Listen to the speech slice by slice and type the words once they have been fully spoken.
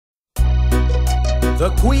the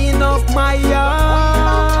queen of my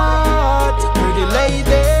heart, pretty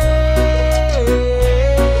lady.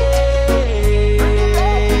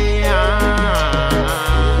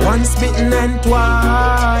 Once bitten and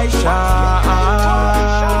twice shy,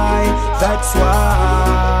 that's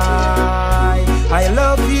why I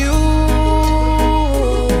love you.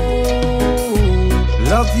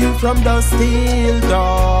 Love you from dusk till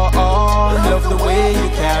dawn. Love the way you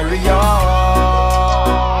carry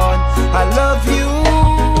on. I love you.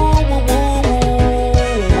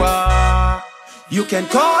 You can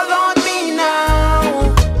call on me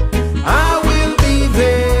now, I will be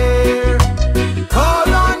there.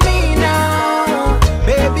 Call on me now,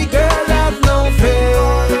 baby girl, have no fear.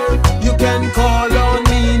 You can call on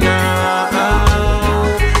me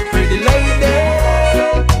now, pretty lady.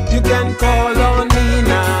 You can call on me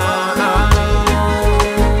now.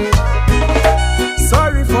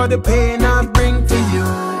 Sorry for the pain I bring to you,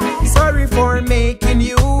 sorry for making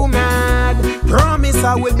you mad. Promise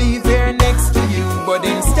I will be there next to you, but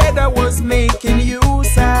instead I was making you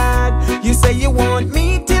sad. You say you want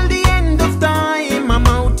me till the end of time. I'm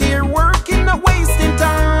out here working, not wasting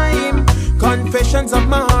time. Confessions of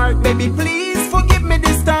my heart, baby, please forgive me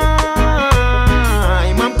this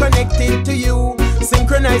time. I'm connected to you,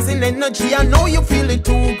 synchronizing energy. I know you feel it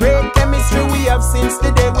too. Great chemistry we have since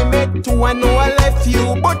the day we met too. I know I left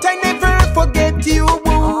you, but I never forget you.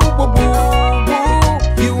 Boo, boo, boo, boo.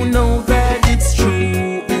 You know that it's true.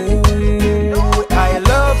 I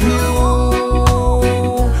love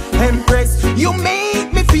you, Empress. You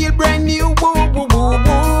make me feel brand new. Boo, boo, boo,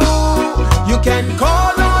 boo. You can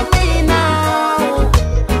call on me now,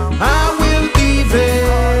 I will be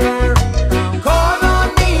there. Call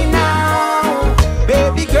on me now,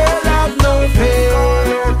 baby girl, have no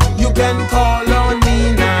fear. You can call on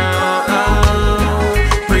me now,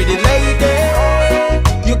 pretty lady.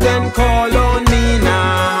 You can call on me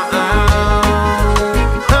now.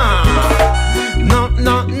 Knock,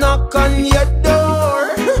 knock, knock on your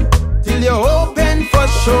door till you open for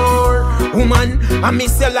sure. Woman, I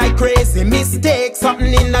miss you like crazy. Mistake,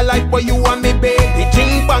 something in the life, but you want me, baby.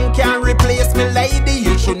 G-Bang can't replace me, lady.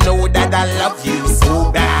 You should know that I love you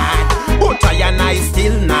so bad, but I and I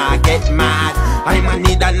still not get mad. I'ma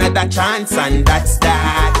need another chance, and that's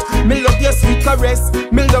that. Me love your sweet caress,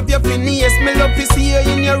 me love your finesse. Me love to see you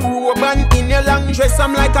in your robe and in your long dress.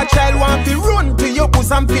 I'm like a child, want to run to your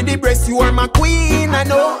bosom for the breast. You are my queen, I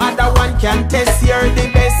know other one can test. You're the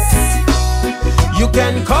best. You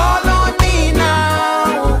can call on me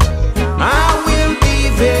now, I will be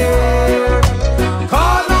there.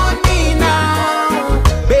 Call on me now,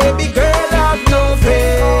 baby girl, have no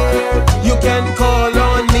fear. You can call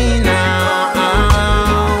on me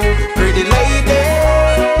now, pretty lady.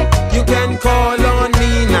 You can call on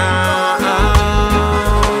me now.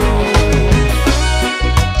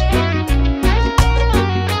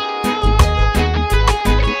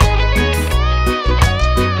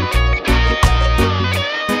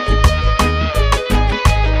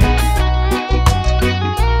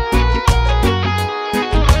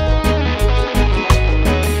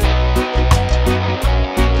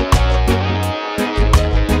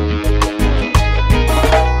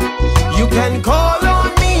 You can call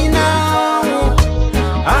on me now,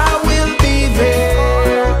 I will be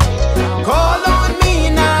there. Call on me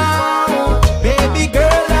now, baby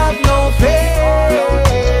girl, have no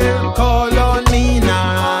fear. Call on me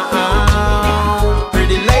now,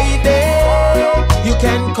 pretty lady. You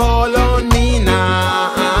can call on me now,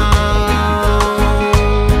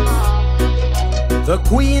 the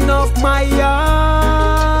queen of my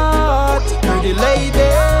heart, pretty lady.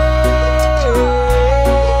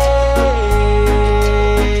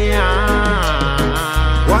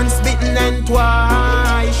 Once bitten and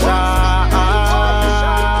twice shy,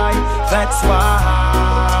 that's why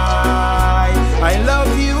I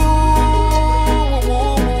love you.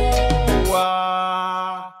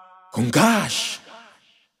 Congash.